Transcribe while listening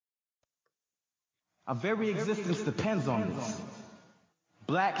Our very existence depends on this.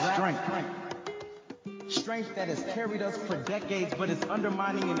 Black strength. Strength that has carried us for decades, but is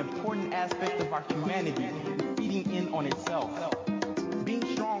undermining an important aspect of our humanity, feeding in on itself. Being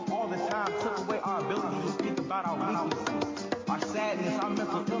strong all the time took away our ability to speak about our weaknesses, our sadness, our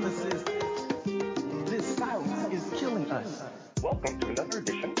mental illnesses. This silence is killing us. Welcome to another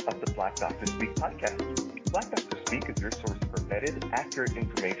edition of the Black Doctor Speak podcast. Black Doctor Speak is your source for vetted, accurate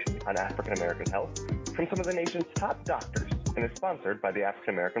information on African American health from some of the nation's top doctors and is sponsored by the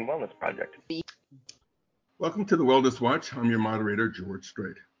African American Wellness Project. Welcome to the Wellness Watch. I'm your moderator, George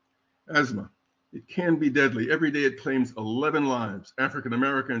Strait. Asthma. It can be deadly. Every day it claims 11 lives. African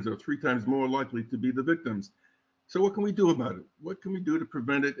Americans are 3 times more likely to be the victims. So what can we do about it? What can we do to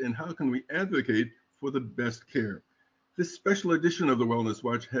prevent it? And how can we advocate for the best care? This special edition of the Wellness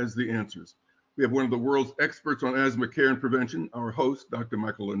Watch has the answers. We have one of the world's experts on asthma care and prevention, our host, Dr.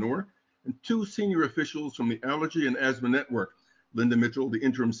 Michael LeNoir, and 2 senior officials from the Allergy and Asthma Network, Lynda Mitchell, the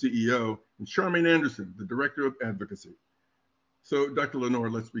interim CEO, and Charmayne Anderson, the director of Advocacy. So, Dr.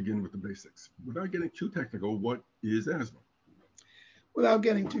 LeNoir, let's begin with the basics. Without getting too technical, what is asthma? Without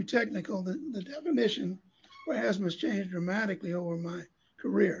getting too technical, the definition for asthma has changed dramatically over my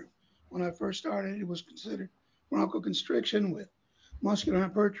career. When I first started, it was considered bronchoconstriction with muscular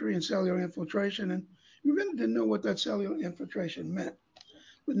hypertrophy and cellular infiltration, and we really didn't know what that cellular infiltration meant.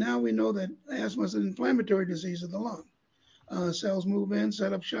 But now we know that asthma is an inflammatory disease of the lung. Cells move in,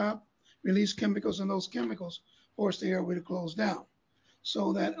 set up shop, release chemicals, and those chemicals force the airway to close down.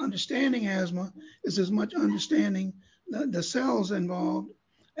 So that understanding asthma is as much understanding the cells involved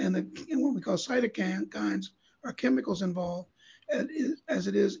and what we call cytokines or chemicals involved as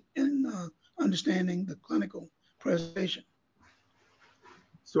it is in understanding the clinical presentation.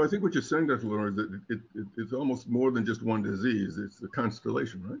 So I think what you're saying, Dr. LeNoir, is that it's almost more than just one disease. It's a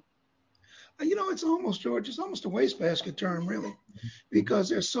constellation, right? You know, it's almost a wastebasket term, really, because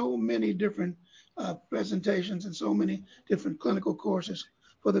there's so many different presentations and so many different clinical courses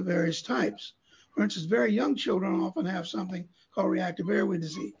for the various types. For instance, very young children often have something called reactive airway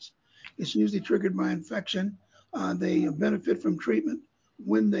disease. It's usually triggered by infection. They benefit from treatment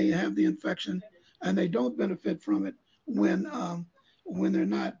when they have the infection, and they don't benefit from it when they're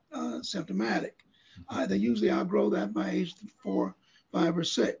not symptomatic. They usually outgrow that by age 4, 5, or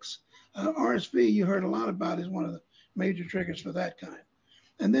 6. RSV, you heard a lot about, is one of the major triggers for that kind.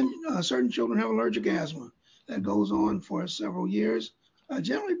 And then certain children have allergic asthma that goes on for several years,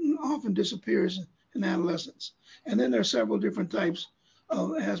 generally often disappears in adolescence. And then there are several different types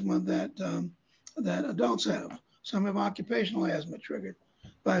of asthma that adults have. Some have occupational asthma triggered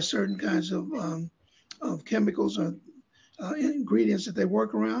by certain kinds of chemicals or ingredients that they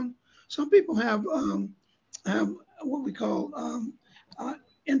work around. Some people have what we call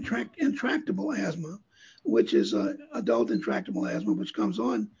intractable asthma, which is adult intractable asthma, which comes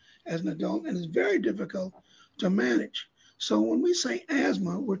on as an adult and is very difficult to manage. So when we say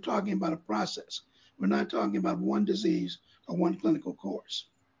asthma, we're talking about a process. We're not talking about one disease or one clinical course.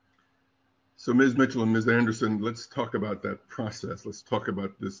 So Ms. Mitchell and Ms. Anderson, let's talk about that process. Let's talk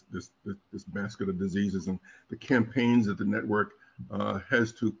about this basket of diseases and the campaigns that the network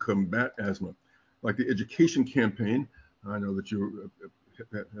has to combat asthma, like the education campaign. I know that you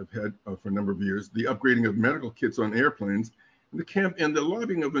have had for a number of years, the upgrading of medical kits on airplanes, and the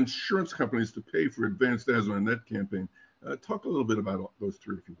lobbying of insurance companies to pay for advanced asthma in that campaign. Talk a little bit about those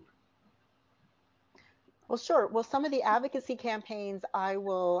 3, if you would. Well, sure. Well, some of the advocacy campaigns I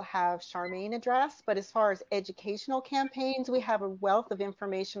will have Charmayne address, but as far as educational campaigns, we have a wealth of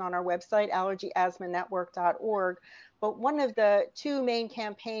information on our website, allergyasthmanetwork.org. But one of the 2 main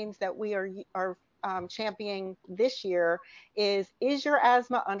campaigns that we are championing this year is Your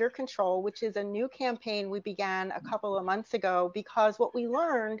Asthma Under Control, which is a new campaign we began a couple of months ago, because what we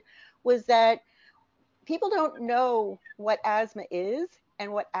learned was that people don't know what asthma is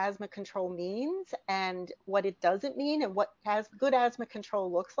and what asthma control means and what it doesn't mean and what good asthma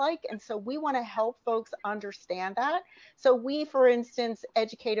control looks like. And so we want to help folks understand that. So we, for instance,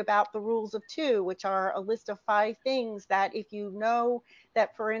 educate about the rules of 2, which are a list of 5 things that if you know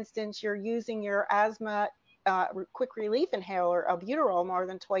that, for instance, you're using your asthma quick relief inhaler, albuterol, more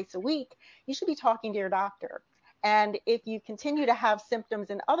than twice a week, you should be talking to your doctor. And if you continue to have symptoms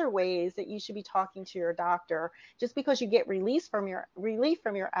in other ways, that you should be talking to your doctor. Just because you get relief from your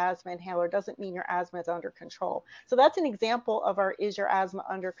asthma inhaler doesn't mean your asthma is under control. So that's an example of our Is Your Asthma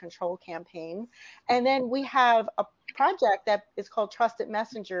Under Control campaign. And then we have a project that is called Trusted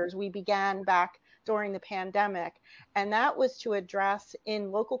Messengers. We began back during the pandemic, and that was to address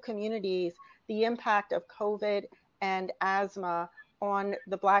in local communities the impact of COVID and asthma on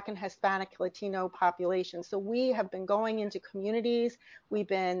the Black and Hispanic Latino population. So we have been going into communities, we've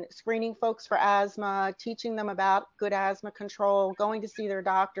been screening folks for asthma, teaching them about good asthma control, going to see their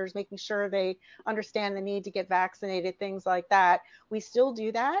doctors, making sure they understand the need to get vaccinated, things like that. We still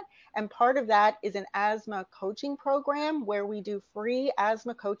do that. And part of that is an asthma coaching program where we do free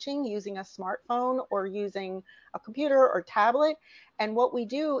asthma coaching using a smartphone or using a computer or tablet. And what we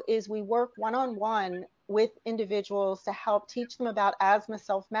do is we work one-on-one with individuals to help teach them about asthma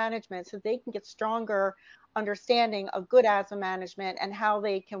self-management so they can get stronger understanding of good asthma management and how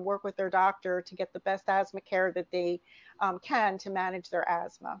they can work with their doctor to get the best asthma care that they can to manage their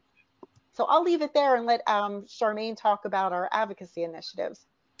asthma. So I'll leave it there and let Charmayne talk about our advocacy initiatives.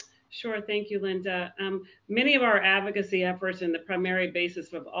 Sure. Thank you, Lynda. Many of our advocacy efforts and the primary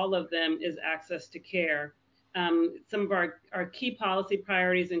basis of all of them is access to care. Some of our key policy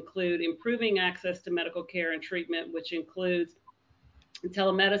priorities include improving access to medical care and treatment, which includes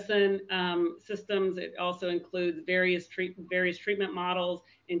telemedicine systems. It also includes various treatment models,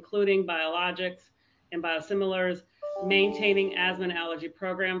 including biologics and biosimilars, maintaining asthma and allergy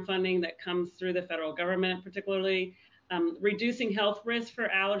program funding that comes through the federal government, particularly reducing health risks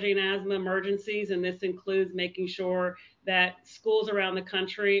for allergy and asthma emergencies, and this includes making sure that schools around the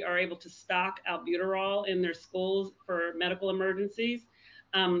country are able to stock albuterol in their schools for medical emergencies.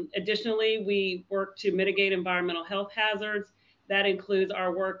 Additionally, we work to mitigate environmental health hazards. That includes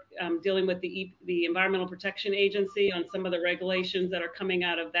our work dealing with the Environmental Protection Agency on some of the regulations that are coming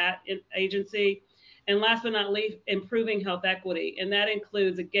out of that agency. And last but not least, improving health equity. And that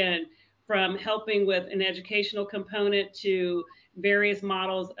includes, again, from helping with an educational component to various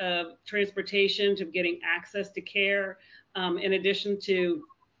models of transportation to getting access to care, in addition to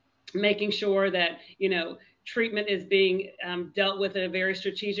making sure that, treatment is being dealt with in a very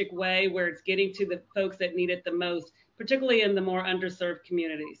strategic way where it's getting to the folks that need it the most, particularly in the more underserved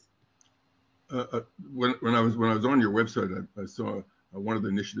communities. When I was on your website, I saw one of the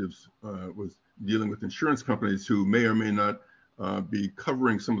initiatives was dealing with insurance companies who may or may not be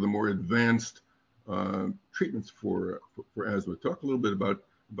covering some of the more advanced treatments for asthma. Talk a little bit about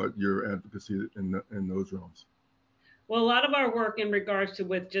your advocacy in those realms. Well, a lot of our work in regards to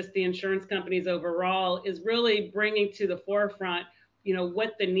with just the insurance companies overall is really bringing to the forefront,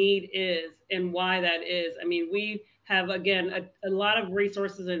 what the need is and why that is. I mean, we have, again, a lot of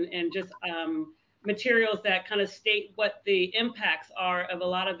resources and just materials that kind of state what the impacts are of a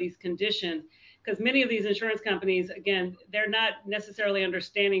lot of these conditions. Because many of these insurance companies, again, they're not necessarily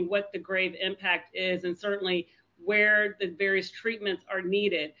understanding what the grave impact is and certainly where the various treatments are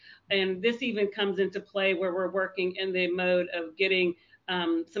needed. And this even comes into play where we're working in the mode of getting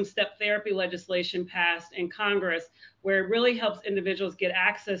some step therapy legislation passed in Congress, where it really helps individuals get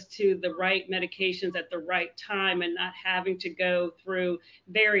access to the right medications at the right time and not having to go through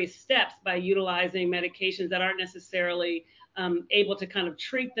various steps by utilizing medications that aren't necessarily able to kind of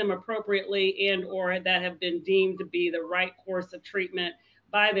treat them appropriately and or that have been deemed to be the right course of treatment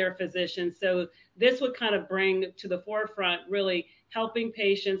by their physician. So this would kind of bring to the forefront really helping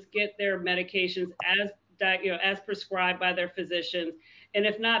patients get their medications as prescribed by their physicians, and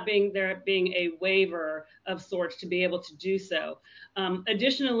if not, being a waiver of sorts to be able to do so.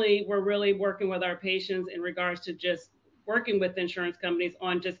 Additionally, we're really working with our patients in regards to just working with insurance companies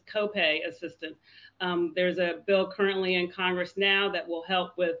on just copay assistance. There's a bill currently in Congress now that will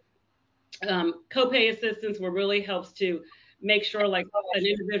help with copay assistance, where really helps to make sure like an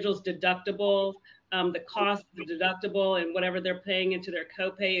individual's deductible, the cost of the deductible and whatever they're paying into their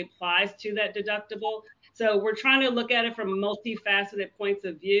copay applies to that deductible. So we're trying to look at it from multifaceted points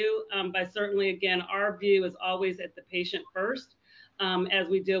of view. But certainly, again, our view is always at the patient first, as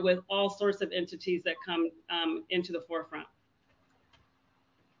we deal with all sorts of entities that come into the forefront.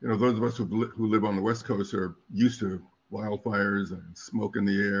 Those of us who live on the West Coast are used to wildfires and smoke in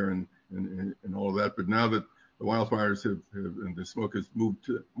the air and all of that. But now that the wildfires have and the smoke has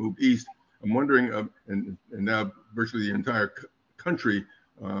moved east, I'm wondering, and now virtually the entire country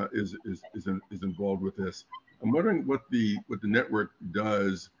is involved with this. I'm wondering what the network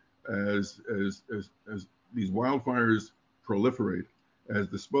does as these wildfires proliferate, as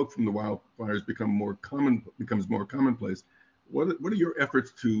the smoke from the wildfires becomes more commonplace. What are your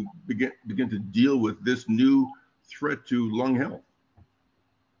efforts to begin to deal with this new threat to lung health?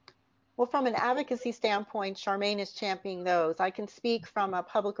 Well, from an advocacy standpoint, Charmayne is championing those. I can speak from a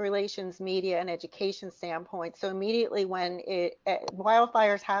public relations, media, and education standpoint. So immediately when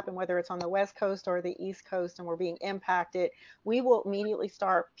wildfires happen, whether it's on the West Coast or the East Coast, and we're being impacted, we will immediately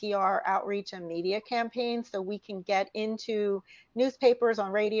start PR outreach and media campaigns so we can get into newspapers,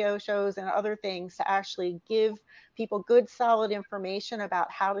 on radio shows, and other things to actually give people good, solid information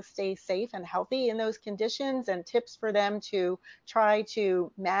about how to stay safe and healthy in those conditions, and tips for them to try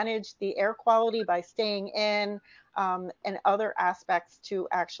to manage the air quality by staying in, and other aspects to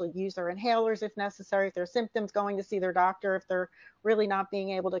actually use their inhalers if necessary, if there's symptoms, going to see their doctor if they're really not being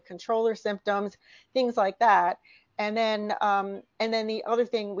able to control their symptoms, things like that. And then the other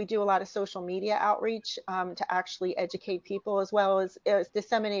thing, we do a lot of social media outreach to actually educate people, as well as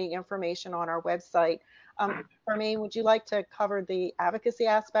disseminating information on our website. Charmayne, would you like to cover the advocacy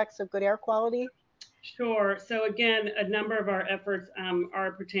aspects of good air quality? Sure. So again, a number of our efforts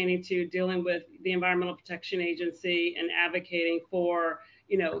are pertaining to dealing with the Environmental Protection Agency and advocating for,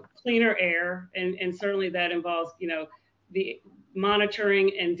 cleaner air. And certainly that involves, the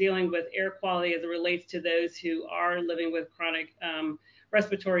monitoring and dealing with air quality as it relates to those who are living with chronic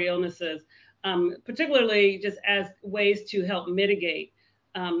respiratory illnesses, particularly just as ways to help mitigate.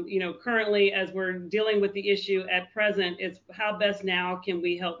 Currently, as we're dealing with the issue at present, it's how best now can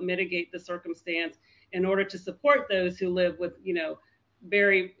we help mitigate the circumstance in order to support those who live with,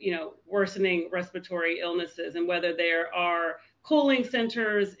 very, worsening respiratory illnesses, and whether there are cooling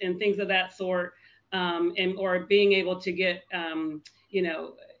centers and things of that sort, or being able to get,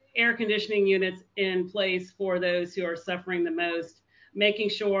 air conditioning units in place for those who are suffering the most, making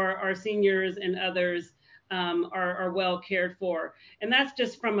sure our seniors and others are well cared for. And that's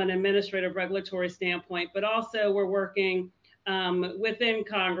just from an administrative regulatory standpoint, but also we're working within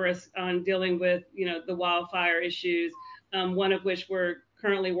Congress on dealing with, the wildfire issues, one of which we're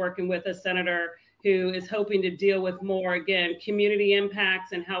currently working with a senator who is hoping to deal with more, again, community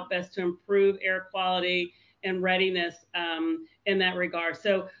impacts and how best to improve air quality and readiness in that regard.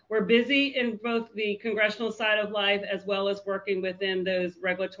 So we're busy in both the congressional side of life as well as working within those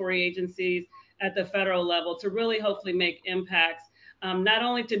regulatory agencies at the federal level to really hopefully make impacts, not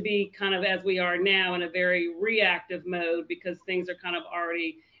only to be kind of as we are now in a very reactive mode because things are kind of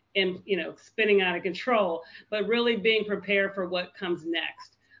already spinning out of control, but really being prepared for what comes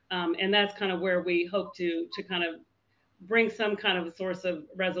next. And that's kind of where we hope to kind of bring some kind of a source of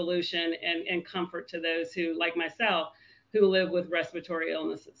resolution and comfort to those who, like myself, who live with respiratory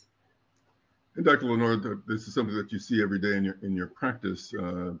illnesses. And Dr. LeNoir, this is something that you see every day in your practice,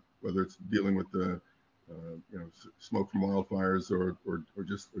 whether it's dealing with the smoke from wildfires or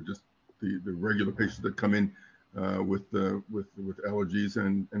just the regular patients that come in with allergies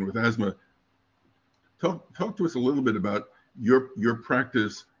and with asthma. Talk to us a little bit about your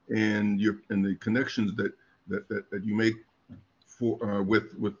practice and the connections that you make for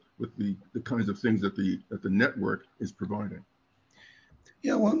with the kinds of things that the network is providing.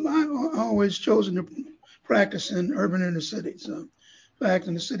 Yeah, well, I've always chosen to practice in urban inner cities. In fact,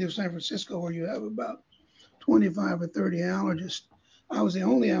 in the city of San Francisco, where you have about 25 or 30 allergists, I was the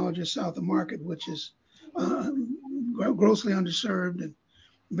only allergist south of Market, which is grossly underserved and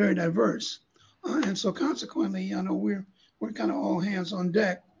very diverse. And so consequently, we're kind of all hands on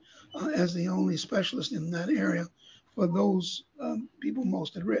deck as the only specialist in that area for those people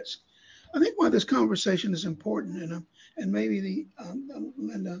most at risk. I think why this conversation is important, and maybe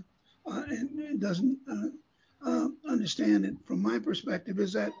Lynda doesn't understand it from my perspective,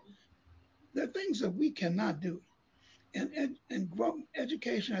 is that there are things that we cannot do, and grow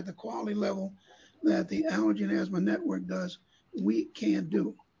education at the quality level that the Allergy and Asthma Network does, we can't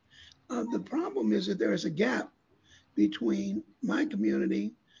do. The problem is that there is a gap between my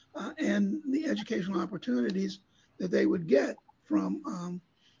community and the educational opportunities that they would get from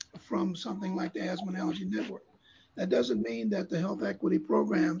something like the Asthma and Allergy Network. That doesn't mean that the health equity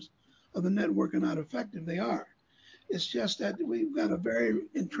programs of the network are not effective. They are. It's just that we've got a very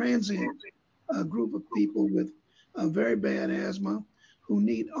intransient group of people with very bad asthma who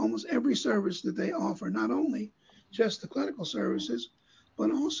need almost every service that they offer, not only just the clinical services,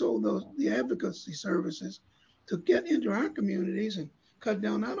 but also the advocacy services to get into our communities and cut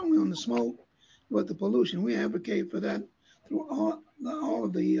down not only on the smoke, but the pollution. We advocate for that through all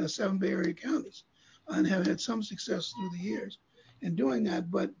of the 7 Bay Area counties and have had some success through the years in doing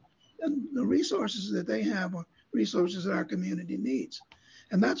that. But the resources that they have are resources that our community needs.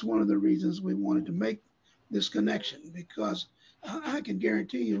 And that's one of the reasons we wanted to make this connection, because I can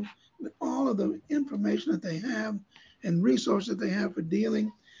guarantee you with all of the information that they have and resources they have for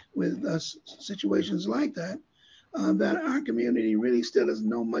dealing with situations like that, that our community really still doesn't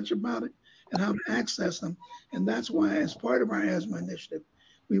know much about it and how to access them. And that's why, as part of our asthma initiative,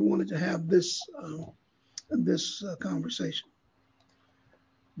 we wanted to have this conversation.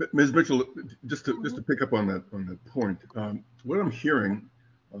 Ms. Mitchell, just to pick up on that point, what I'm hearing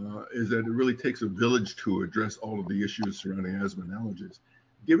is that it really takes a village to address all of the issues surrounding asthma and allergies.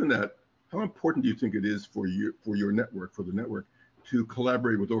 Given that, how important do you think it is for your network, for the network, to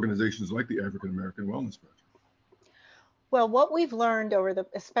collaborate with organizations like the African American Wellness Project? Well, what we've learned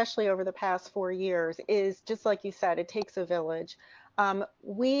especially over the past 4 years, is just like you said, it takes a village.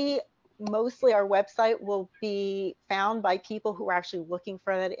 We mostly, our website will be found by people who are actually looking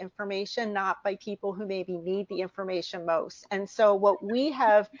for that information, not by people who maybe need the information most. And so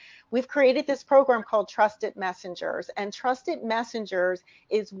we've created this program called Trusted Messengers, and Trusted Messengers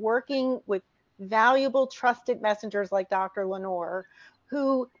is working with valuable trusted messengers like Dr. LeNoir,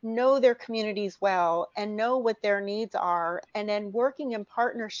 who know their communities well and know what their needs are, and then working in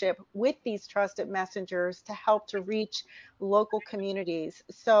partnership with these trusted messengers to help to reach local communities.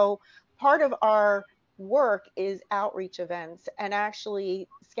 So part of our work is outreach events, and actually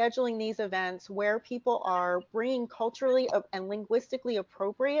scheduling these events where people are bringing culturally and linguistically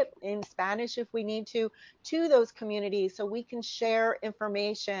appropriate, in Spanish if we need to those communities, so we can share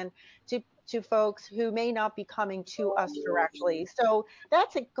information to folks who may not be coming to us directly. So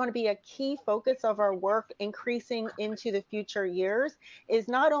that's going to be a key focus of our work, increasing into the future years, is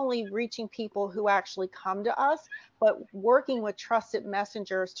not only reaching people who actually come to us, but working with trusted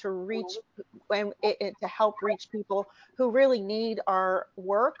messengers to reach and to help reach people who really need our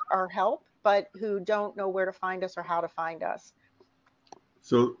work, our help, but who don't know where to find us or how to find us.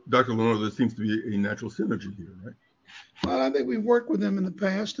 So, Dr. LeNoir, there seems to be a natural synergy here, right? Well, I think we've worked with them in the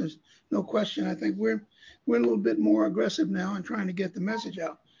past. There's no question. I think we're a little bit more aggressive now in trying to get the message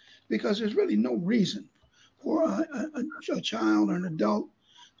out, because there's really no reason for a child or an adult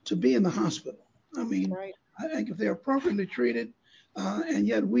to be in the hospital. I mean, right. I think if they're appropriately treated, and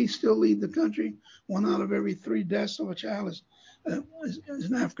yet we still lead the country. 1 out of every 3 deaths of a child is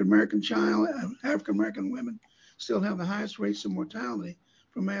an African American child. African American women still have the highest rates of mortality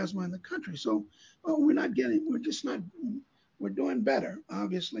from asthma in the country. So we're doing better,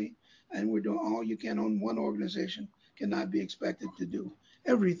 obviously, and we're doing all you can. On one organization cannot be expected to do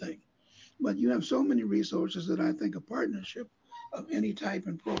everything. But you have so many resources that I think a partnership of any type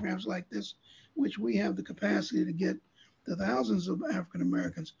in programs like this, which we have the capacity to get to thousands of African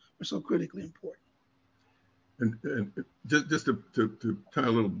Americans, are so critically important. And just to tie a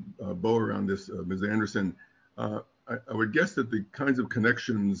little bow around this, Ms. Anderson, I would guess that the kinds of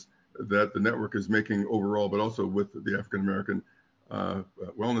connections that the network is making overall, but also with the African American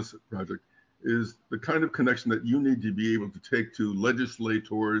Wellness Project, is the kind of connection that you need to be able to take to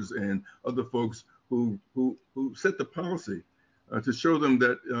legislators and other folks who set the policy, to show them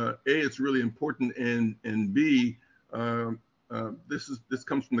that A, it's really important, and B, this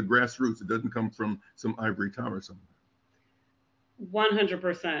comes from the grassroots. It doesn't come from some ivory tower somewhere.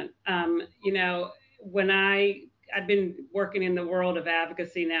 100%. When I've been working in the world of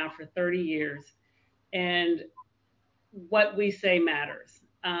advocacy now for 30 years, and what we say matters.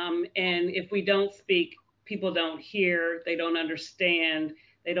 And if we don't speak, people don't hear, they don't understand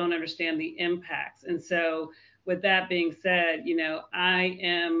the impacts. And so with that being said, I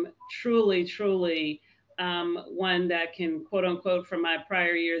am truly one that can, quote unquote, from my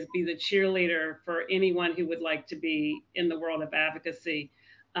prior years, be the cheerleader for anyone who would like to be in the world of advocacy.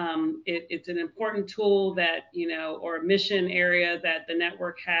 It's an important tool that, or a mission area that the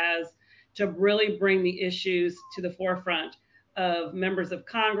network has to really bring the issues to the forefront of members of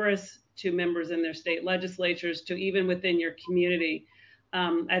Congress, to members in their state legislatures, to even within your community.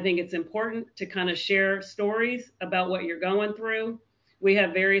 I think it's important to kind of share stories about what you're going through. We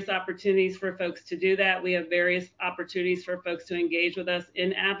have various opportunities for folks to do that. We have various opportunities for folks to engage with us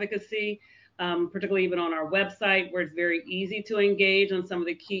in advocacy, particularly even on our website, where it's very easy to engage on some of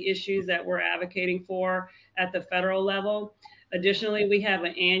the key issues that we're advocating for at the federal level. Additionally, we have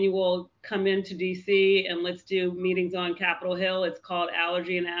an annual come into DC and let's do meetings on Capitol Hill. It's called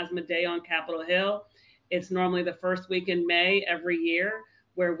Allergy and Asthma Day on Capitol Hill. It's normally the first week in May every year,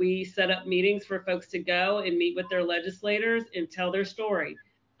 where we set up meetings for folks to go and meet with their legislators and tell their story.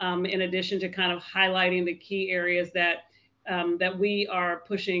 In addition to kind of highlighting the key areas that we are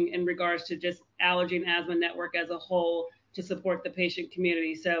pushing in regards to just Allergy and Asthma Network as a whole to support the patient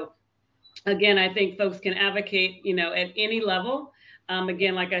community. So again, I think folks can advocate, at any level.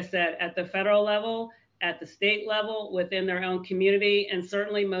 Again, like I said, at the federal level, at the state level, within their own community, and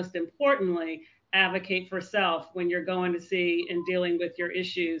certainly most importantly, advocate for self when you're going to see and dealing with your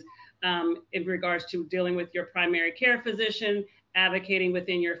issues in regards to dealing with your primary care physician, advocating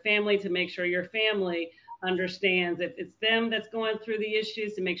within your family to make sure your family understands if it's them that's going through the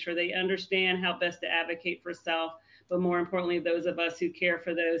issues, to make sure they understand how best to advocate for self. But more importantly, those of us who care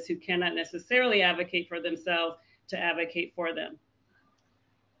for those who cannot necessarily advocate for themselves, to advocate for them.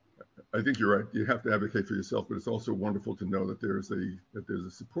 I think you're right. You have to advocate for yourself, but it's also wonderful to know that there's a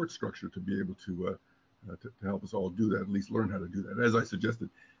support structure to be able to help us all do that, at least learn how to do that. As I suggested,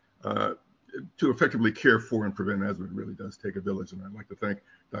 to effectively care for and prevent asthma, it really does take a village. And I'd like to thank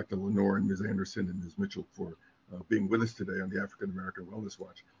Dr. LeNoir and Ms. Anderson and Ms. Mitchell for being with us today on the African American Wellness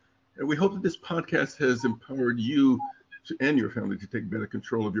Watch. And we hope that this podcast has empowered you and your family to take better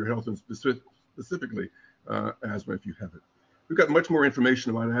control of your health, and specifically asthma if you have it. We've got much more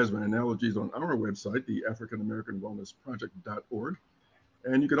information about asthma and allergies on our website, the African American Wellness Project.org.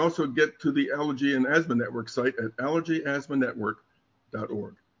 And you can also get to the Allergy and Asthma Network site at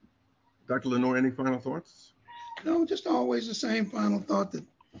allergyasthmanetwork.org. Dr. LeNoir, any final thoughts? No, just always the same final thought that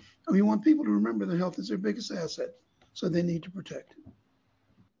we want people to remember their health is their biggest asset, so they need to protect it.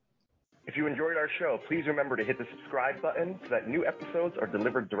 If you enjoyed our show, please remember to hit the subscribe button so that new episodes are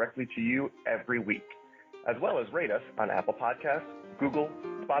delivered directly to you every week, as well as rate us on Apple Podcasts, Google,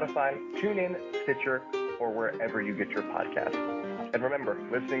 Spotify, TuneIn, Stitcher, or wherever you get your podcasts. And remember,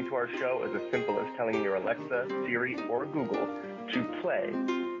 listening to our show is as simple as telling your Alexa, Siri, or Google to play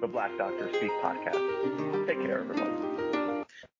the Black Doctor Speak podcast. Take care, everyone.